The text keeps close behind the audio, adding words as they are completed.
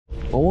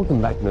Well,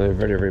 welcome back to another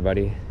video,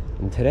 everybody.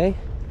 And today,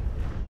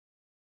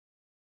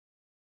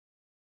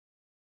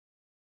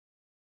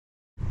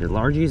 the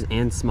largies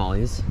and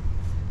smallies.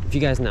 If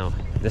you guys know,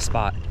 this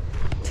spot,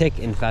 tick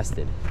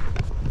infested.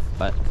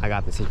 But I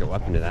got the secret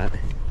weapon to that.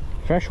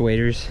 Fresh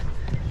waders,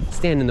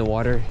 stand in the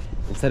water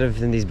instead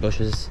of in these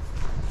bushes.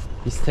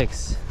 These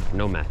ticks,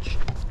 no match.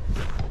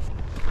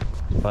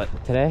 But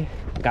today,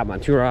 I got my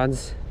 2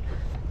 rods,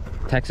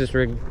 Texas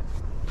rig,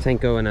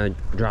 Senko, and a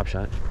drop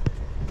shot.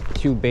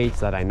 2 baits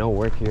that I know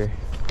work here.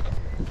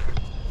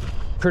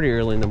 Pretty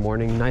early in the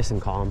morning, nice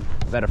and calm.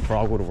 Bet a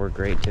frog would work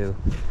great too.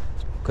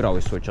 Could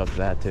always switch up to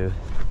that too.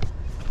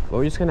 But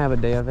we're just gonna have a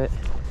day of it.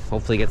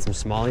 Hopefully get some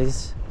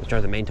smallies, which are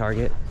the main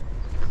target.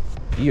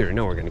 You already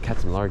know we're gonna catch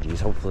some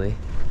largies, hopefully.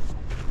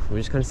 We're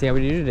just gonna see how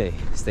we do today.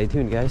 Stay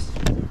tuned, guys.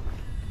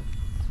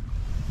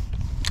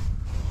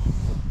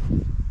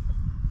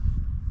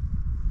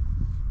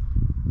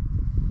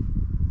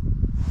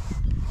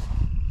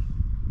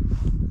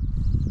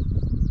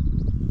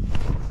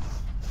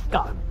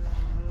 Got him.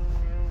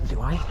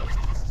 Do I?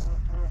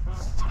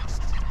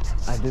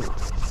 I do.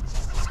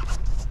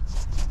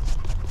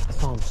 I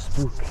saw him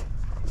spook.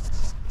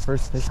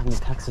 First fish on the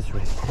Texas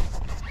rig.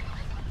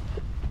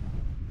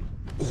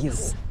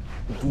 He's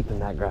deep in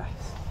that grass.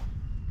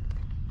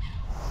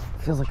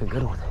 Feels like a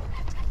good one.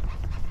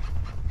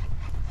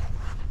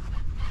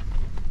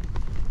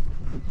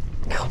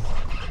 Come on.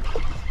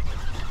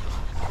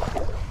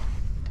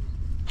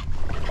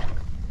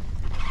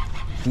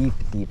 Deep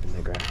in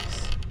the grass.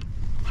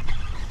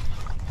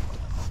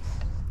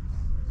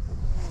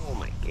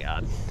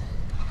 God.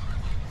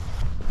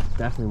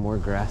 Definitely more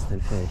grass than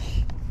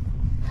fish.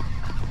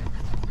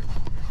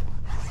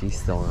 He's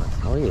still on.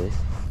 Oh, he is.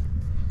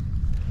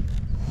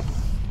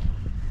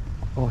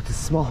 Oh, it's a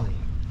smallie.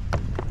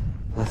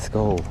 Let's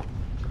go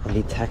on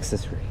the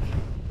Texas rig.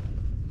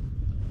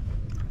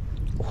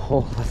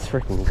 Oh, let's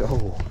freaking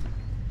go.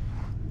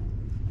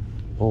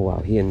 Oh, wow,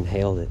 he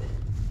inhaled it.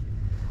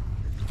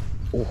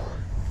 Oh,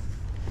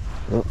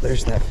 well,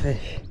 there's that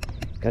fish.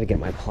 Gotta get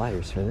my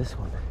pliers for this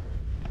one.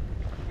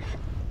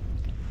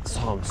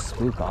 Saw him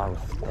spook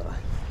off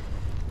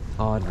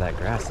onto that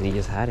grass and he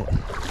just had it.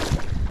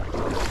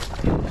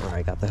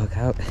 Alright, got the hook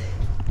out.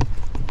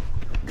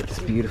 Got this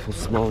beautiful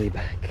smallie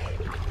back.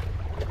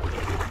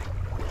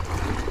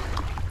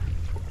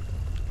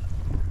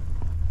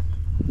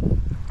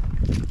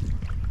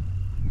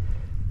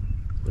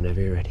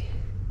 Whenever you're ready.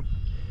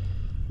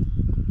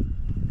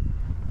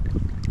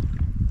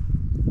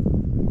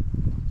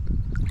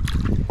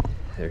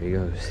 There he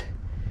goes.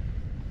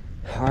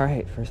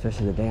 Alright, first fish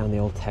of the day on the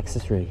old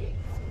Texas rig.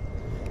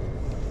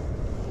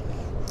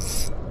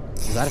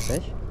 Is that a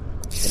fish?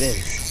 It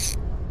is.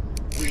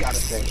 We got a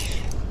fish.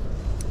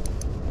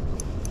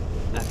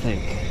 I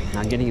think.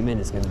 Now getting him in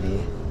is going to be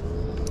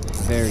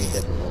very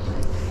difficult.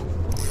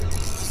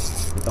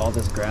 With all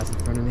this grass in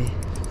front of me.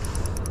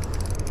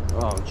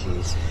 Oh,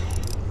 jeez.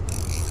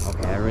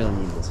 Okay, I really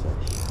need this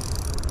fish.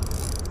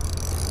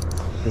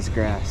 This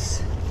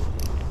grass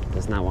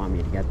does not want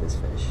me to get this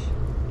fish.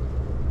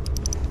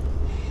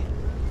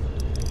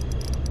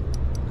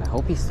 I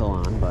hope he's still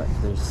on, but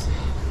there's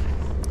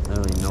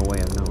literally no way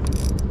of knowing.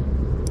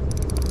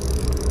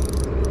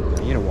 I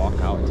need to walk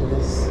out to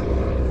this.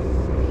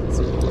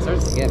 It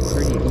starts to get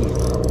pretty deep.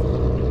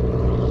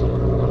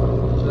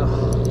 Ugh.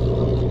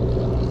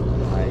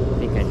 I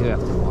think I do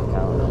have to walk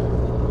out. I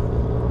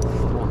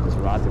don't want this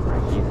rod to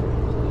break either.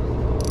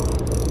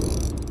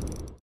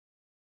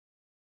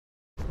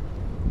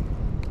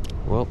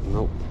 Well,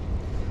 nope.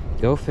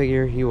 Go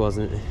figure, he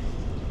wasn't.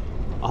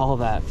 All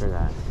that for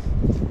that.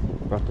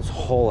 Brought this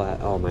whole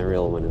oh, my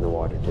reel went in the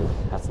water too.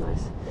 That's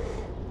nice.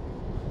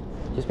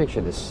 Just make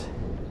sure this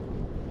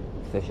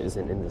fish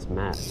isn't in this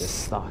mat, this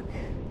stock.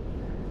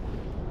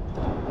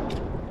 I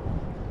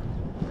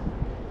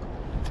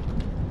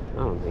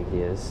don't think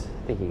he is.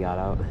 I think he got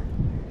out.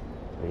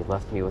 But he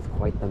left me with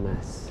quite the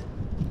mess.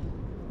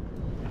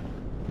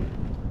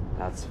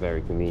 That's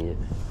very convenient.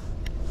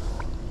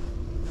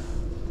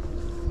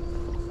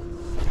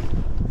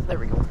 There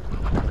we go.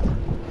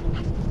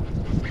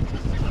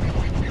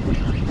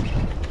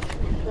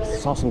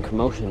 Saw some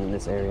commotion in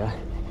this area.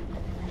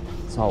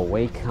 Saw a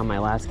wake on my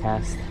last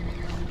cast.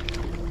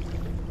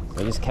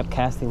 I just kept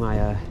casting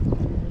my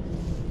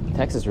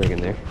Texas rig in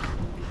there.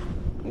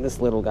 And this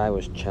little guy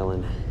was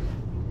chilling.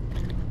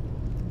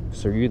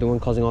 So you're the one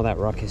causing all that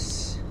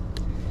ruckus.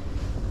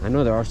 I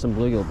know there are some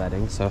bluegill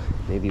bedding, so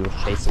maybe we'll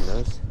chase some of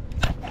those.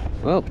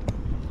 Well,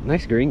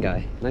 nice green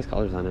guy. Nice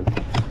colors on him.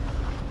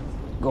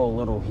 Go a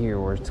little here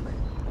where it's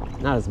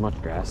not as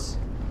much grass.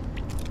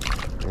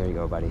 There you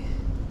go, buddy.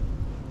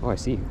 Oh, I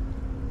see you.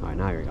 Alright,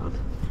 now you're gone.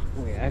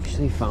 We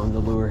actually found the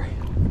lure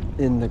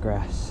in the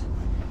grass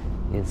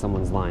in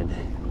someone's line.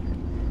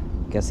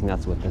 I'm guessing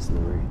that's with this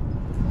lure.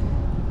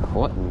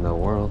 What in the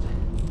world?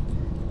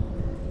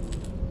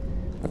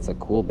 That's a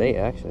cool bait,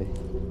 actually.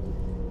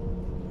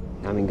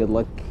 I mean, good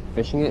luck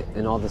fishing it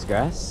in all this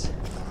grass.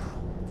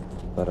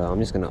 But I'm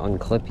just gonna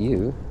unclip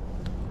you.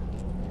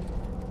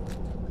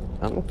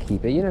 I'm gonna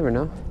keep it, you never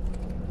know.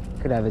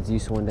 Could have its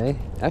use one day.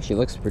 Actually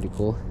looks pretty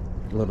cool.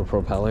 A little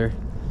propeller,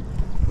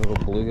 a little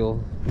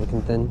bluegill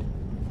looking thing.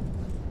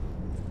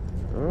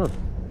 I don't know.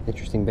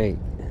 Interesting bait.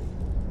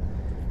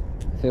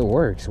 If it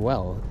works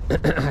well,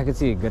 I could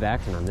see a good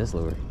action on this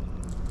lure.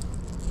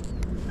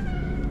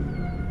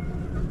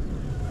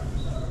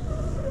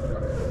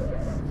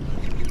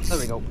 There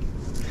we go.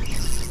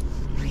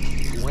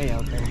 Way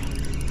out there.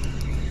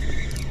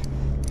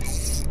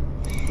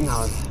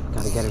 Now I've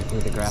got to get him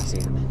through the grass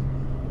again.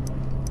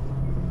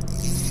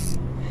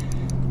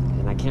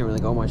 And I can't really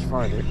go much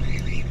farther.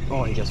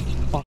 Oh, he just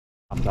popped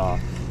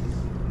off.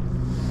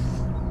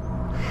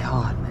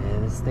 God,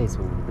 man, this day's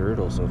been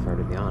brutal so far,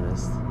 to be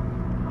honest.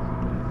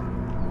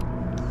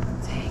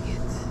 Dang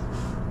it.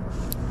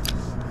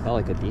 Felt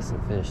like a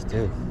decent fish,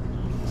 too.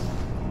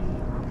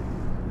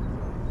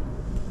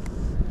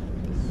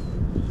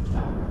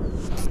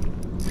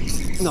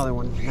 Another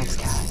one, next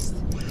cast.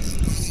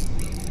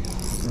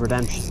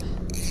 Redemption.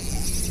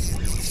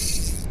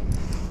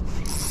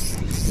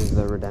 This is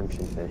the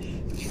redemption fish.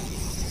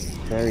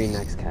 Very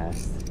next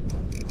cast.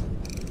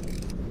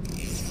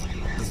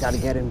 Just gotta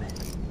get him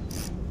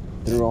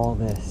through all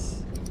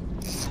this.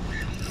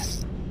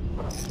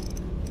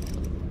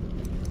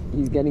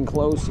 He's getting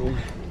closer.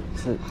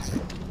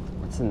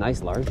 It's a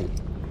nice largie.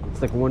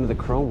 It's like one of the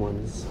chrome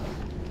ones.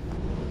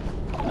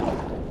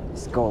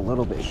 Let's go a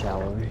little bit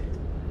shallower.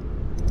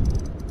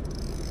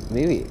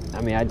 Maybe,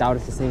 I mean, I doubt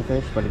it's the same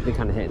fish, but it did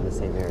kind of hit in the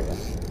same area.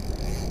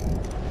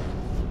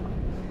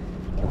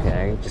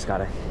 Okay, I just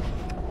gotta,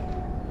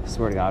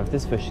 swear to God, if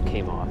this fish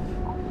came off,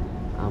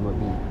 I'm gonna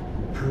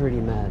be pretty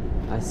mad.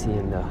 I see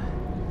him though.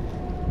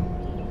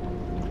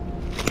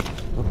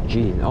 Oh,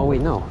 gee. Oh,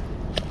 wait, no.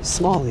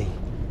 Smallie.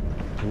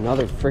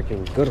 Another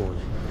freaking good one.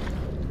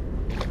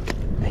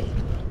 Hey,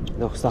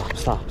 no, stop.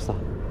 Stop.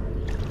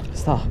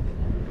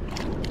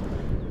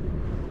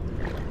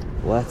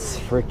 Let's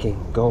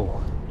freaking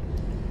go.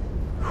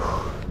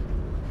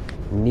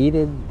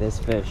 Needed this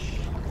fish.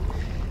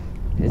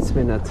 It's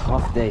been a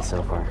tough day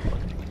so far.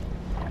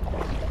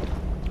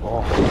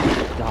 Oh,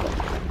 God.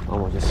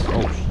 Almost just,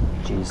 oh,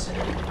 jeez.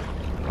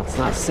 Let's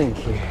not sink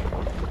here.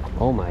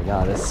 Oh my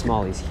God, this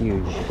smallie's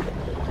huge.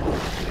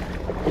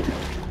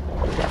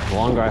 The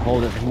longer I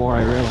hold it, the more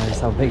I realize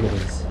how big it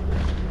is.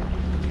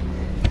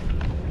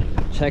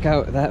 Check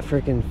out that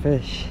freaking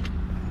fish.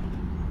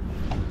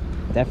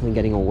 Definitely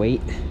getting a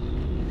weight.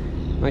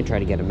 Might try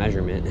to get a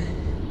measurement.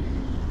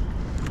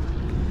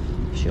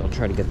 Actually, I'll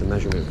try to get the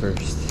measurement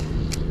first.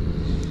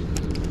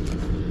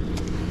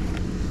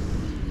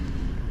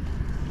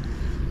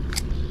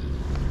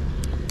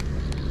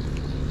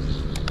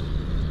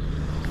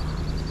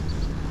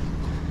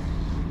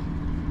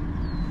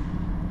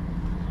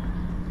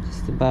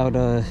 Just about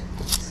a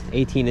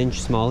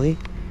 18-inch smallie.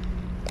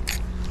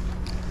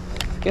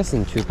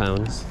 Guessing 2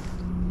 pounds.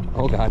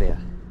 Oh God, yeah.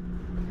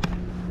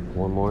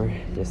 One more,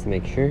 just to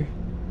make sure.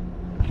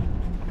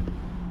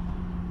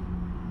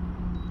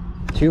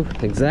 2,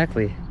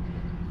 exactly.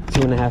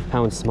 2.5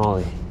 pound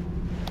smallie.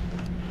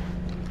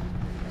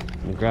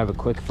 And grab a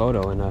quick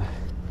photo and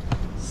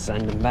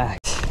send them back.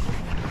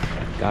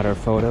 Got our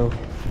photo.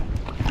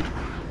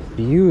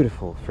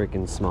 Beautiful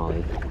freaking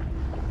smallie.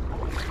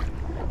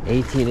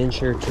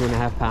 18-incher,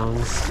 2.5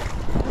 pounds.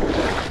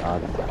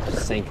 God,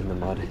 sank in the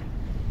mud.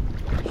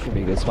 Should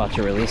be a good spot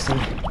to release him.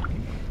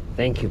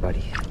 Thank you,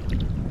 buddy.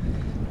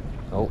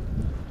 Oh,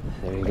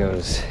 there he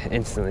goes.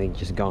 Instantly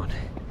just gone.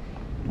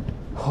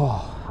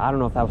 Oh, I don't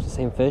know if that was the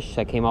same fish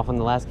that came off on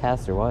the last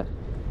cast or what.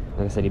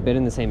 Like I said, he bit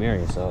in the same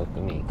area, so I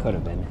mean, it could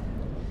have been.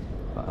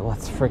 But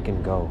let's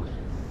freaking go.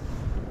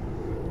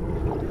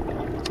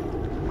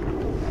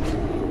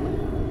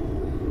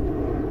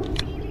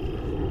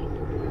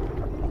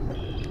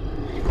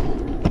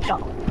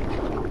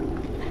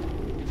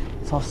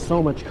 Saw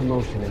so much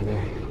commotion in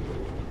there.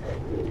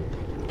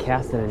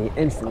 Cast it and he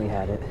instantly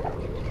had it.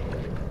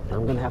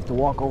 I'm gonna have to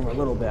walk over a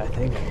little bit, I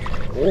think.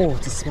 Oh,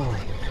 it's a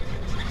smallie.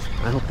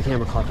 I hope the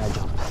camera caught that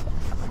jump.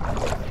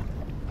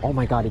 Oh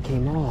my God, he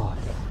came off.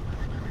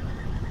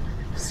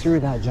 Screw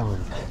that jump.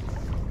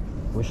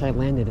 Wish I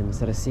landed him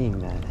instead of seeing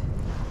that.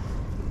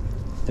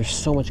 There's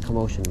so much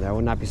commotion there. I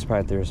would not be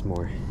surprised if there's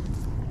more.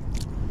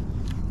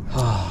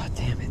 Oh,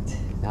 damn it.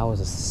 That was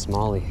a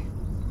smallie.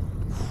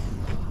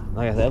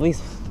 Like I said, at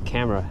least the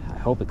camera, I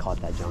hope it caught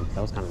that jump.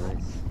 That was kind of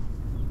nice.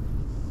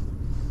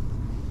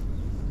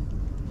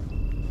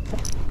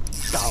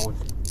 Got one.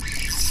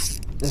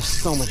 There's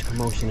so much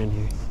commotion in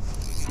here.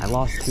 I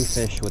lost 2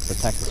 fish with the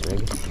Texas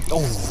rig.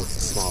 Oh, it's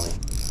a smallie.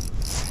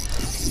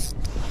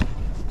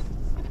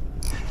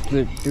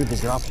 Dude, the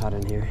drop shot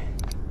in here.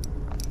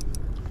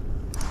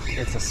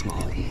 It's a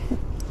smallie.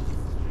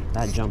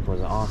 That jump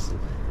was awesome.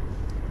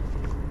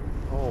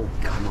 Oh,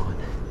 come on.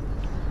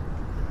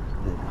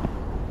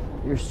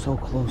 You're so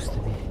close to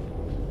me.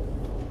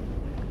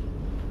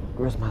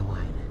 Where's my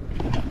line?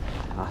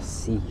 I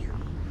see you.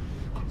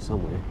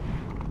 Somewhere.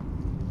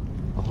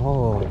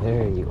 Oh,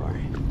 there you are.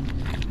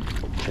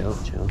 Chill.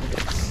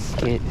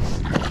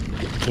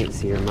 Can't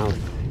see your mouth.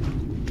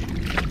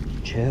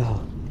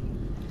 Chill.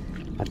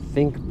 I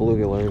think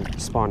bluegill are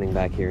spawning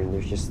back here, and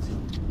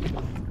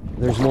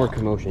there's more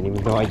commotion,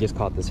 even though I just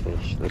caught this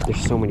fish. Like,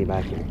 there's so many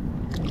back here.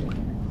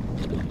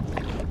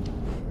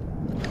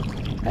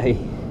 Hey,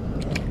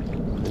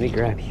 let me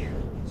grab you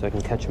so I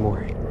can catch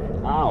more.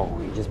 Ow,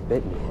 you just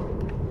bit me.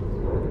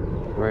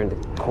 Right in the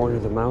corner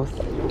of the mouth.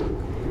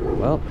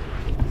 Well,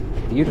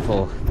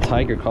 beautiful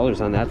tiger colors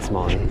on that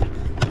smallie.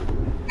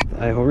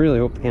 I really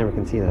hope the camera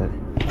can see that.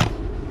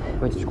 I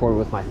might just record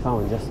with my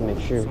phone just to make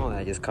sure. Small that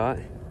I just caught.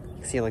 You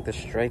can see like the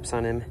stripes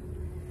on him.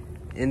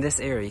 In this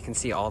area, you can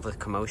see all the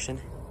commotion.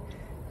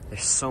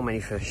 There's so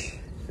many fish.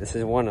 This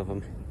is one of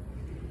them.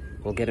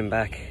 We'll get him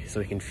back so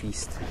we can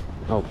feast.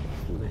 Oh,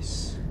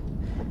 nice.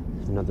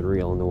 Another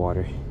reel in the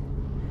water.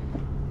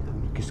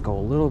 Just go a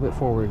little bit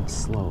forward,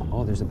 slow.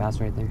 Oh, there's a bass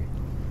right there.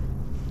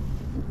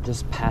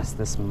 Just past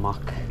this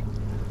muck.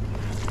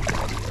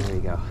 There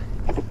you go.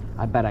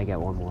 I bet I get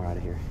one more out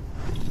of here.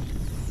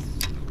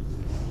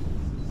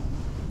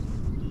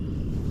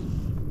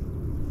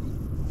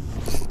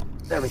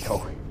 There we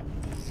go.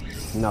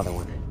 Another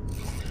one.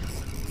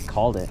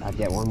 Called it. I'd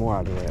get one more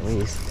out of there at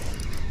least.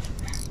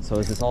 So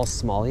is this all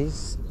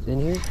smallies in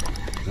here?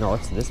 No,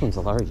 this one's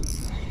a largie.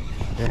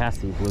 There has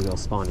to be bluegill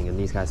spawning, and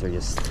these guys are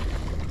just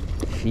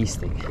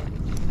feasting.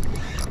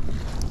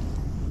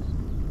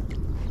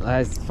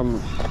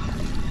 From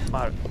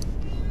about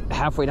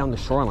halfway down the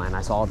shoreline,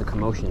 I saw all the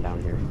commotion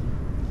down here.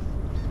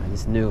 I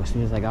just knew as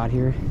soon as I got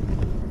here,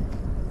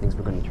 things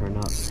were going to turn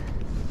up.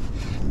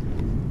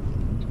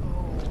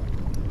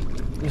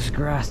 This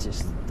grass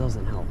just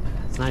doesn't help.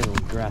 It's not even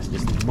grass,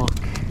 just muck.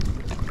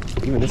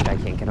 Even this guy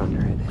can't get under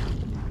it.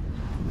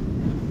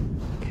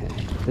 Okay,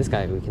 this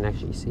guy we can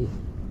actually see.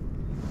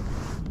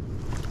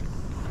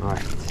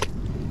 Alright,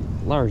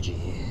 largie.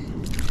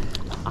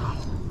 Ow.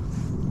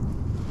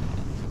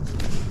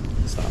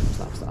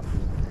 Stop.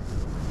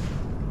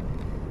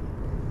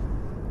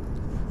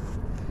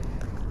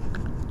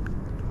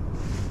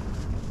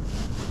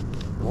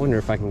 I wonder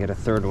if I can get a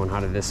third one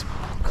out of this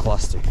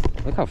cluster.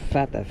 Look how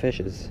fat that fish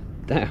is.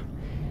 Damn.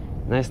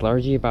 Nice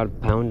largie, about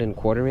 1.25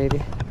 pounds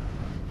maybe.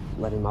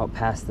 Let him out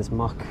past this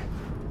muck.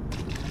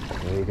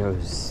 There he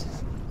goes.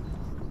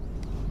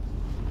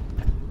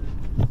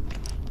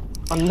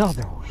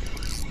 Another one.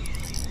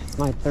 It's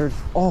my third.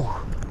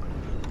 Oh.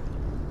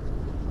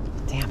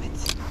 Damn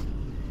it.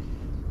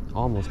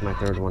 Almost my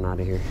third one out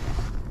of here.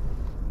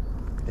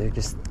 They're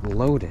just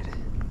loaded.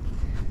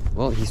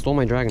 Well, he stole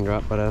my dragon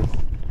drop, but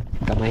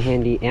got my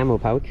handy ammo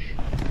pouch.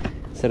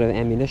 Instead of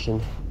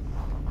ammunition,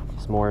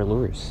 just more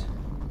lures.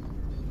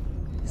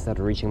 Instead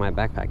of reaching my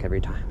backpack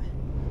every time.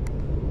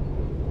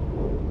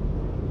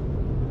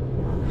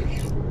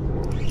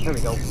 There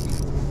we go.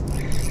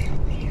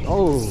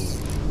 Oh,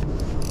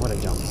 what a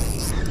jump.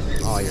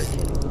 Oh, you're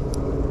kidding.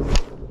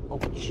 Oh,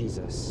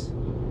 Jesus.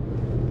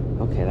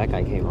 Okay, that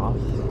guy came off.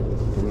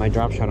 My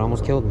drop shot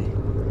almost killed me.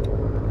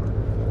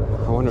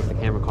 I wonder if the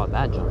camera caught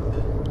that jump.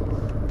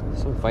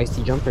 Some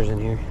feisty jumpers in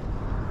here.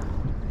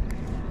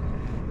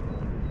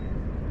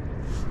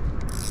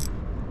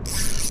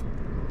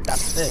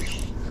 That's fish.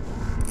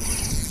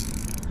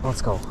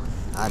 Let's go.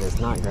 That is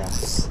not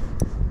grass.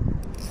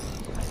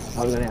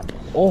 Probably gonna have.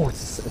 Oh,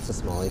 it's a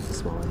smallie. It's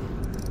a smallie.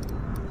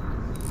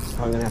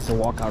 Probably gonna have to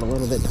walk out a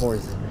little bit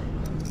towards it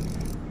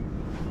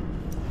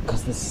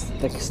because this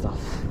thick stuff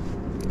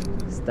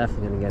is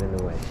definitely gonna get in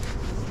the way.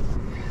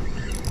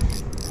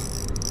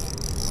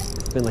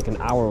 It's been like an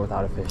hour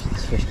without a fish.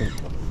 This fish can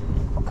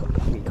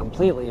be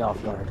completely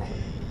off guard.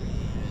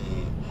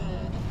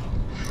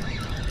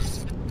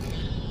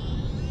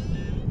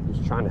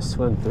 He's trying to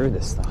swim through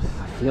this stuff.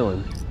 I feel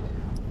him.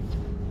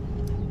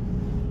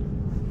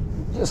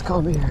 Just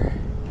come here.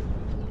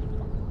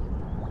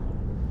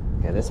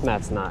 Okay, this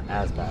mat's not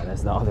as bad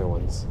as the other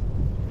ones.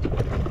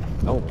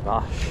 Oh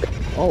gosh.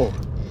 Oh.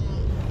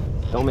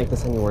 Don't make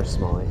this any worse,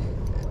 Smallie.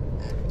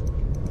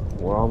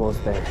 We're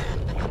almost there.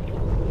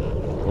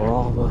 We're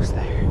almost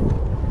there.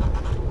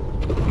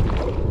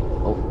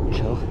 Oh,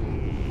 chill.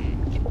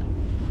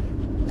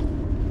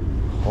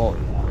 Oh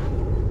yeah.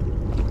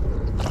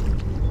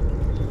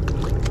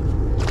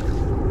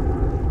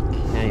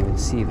 Can't even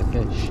see the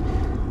fish.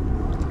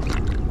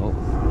 Oh,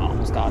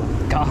 almost got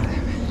him. Got him.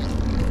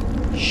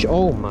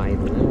 Oh my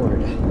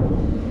lord.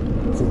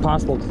 It's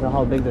impossible to tell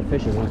how big the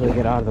fish is until you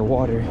get out of the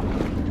water.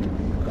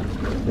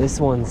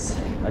 This one's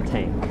a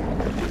tank.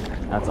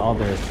 That's all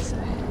there is to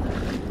say.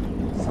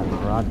 Set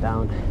my rod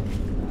down.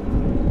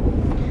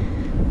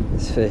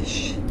 This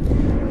fish,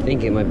 I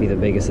think it might be the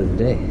biggest of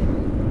the day.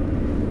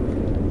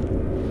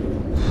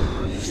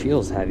 It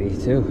feels heavy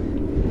too.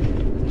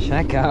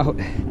 Check out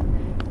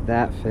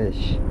that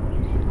fish.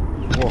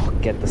 We'll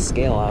get the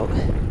scale out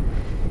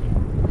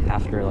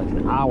after like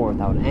an hour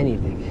without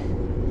anything.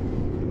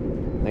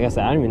 Like I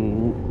said, I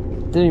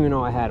didn't even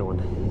know I had one.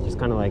 It just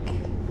kind of like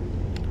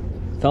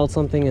felt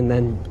something and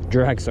then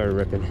drag started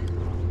ripping.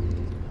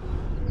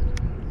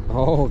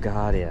 Oh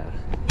god, yeah.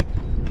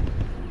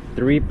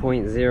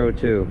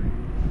 3.02.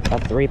 A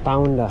 3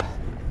 pound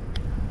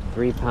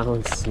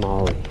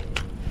smallie.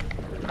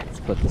 Let's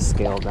put the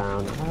scale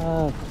down.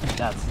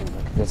 That seems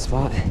like a good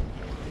spot.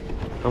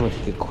 I'm gonna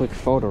take a quick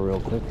photo real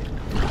quick.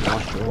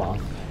 Wash it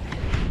off.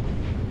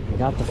 I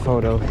got the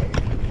photo.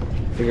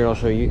 Figured I'll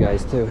show you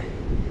guys too.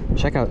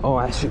 Check out, oh,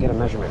 I should get a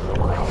measurement real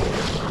quick.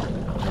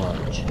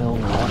 Chill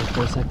in the water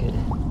for a second.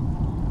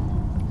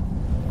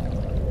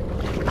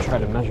 Try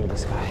to measure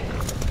this guy.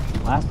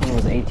 Last one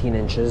was 18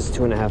 inches,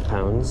 2.5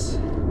 pounds.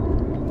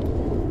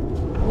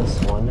 This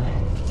one.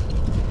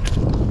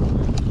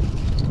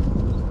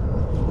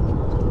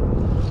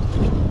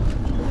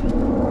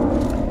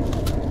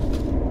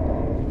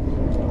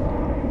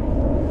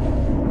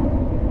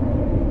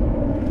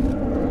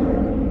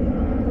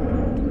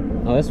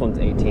 Oh, this one's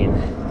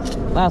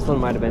 18. Last one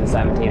might have been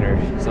 17 or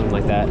something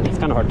like that. It's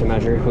kind of hard to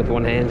measure with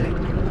one hand.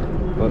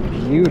 But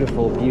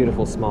beautiful,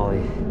 beautiful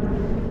smallie.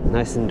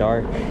 Nice and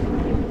dark.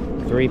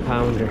 3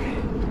 pounder.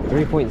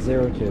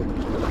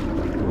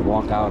 3.02.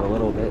 Walk out a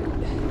little bit.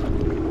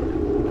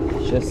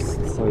 Just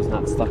so he's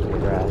not stuck in the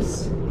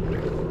grass.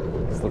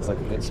 This looks like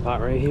a good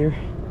spot right here.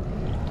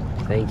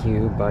 Thank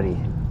you, buddy.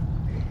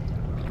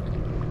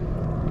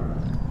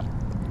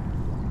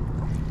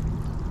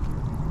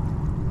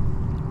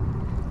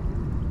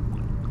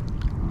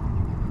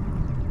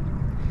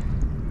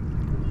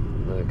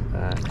 Look at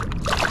that.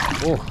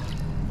 Oh,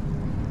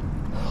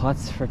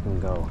 let's freaking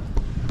go.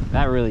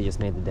 That really just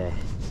made the day.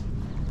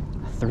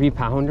 A 3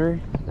 pounder?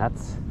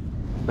 That's,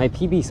 my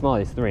PB small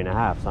is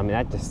 3.5. So I mean,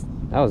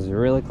 that was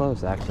really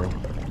close actually.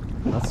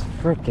 Let's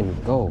freaking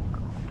go.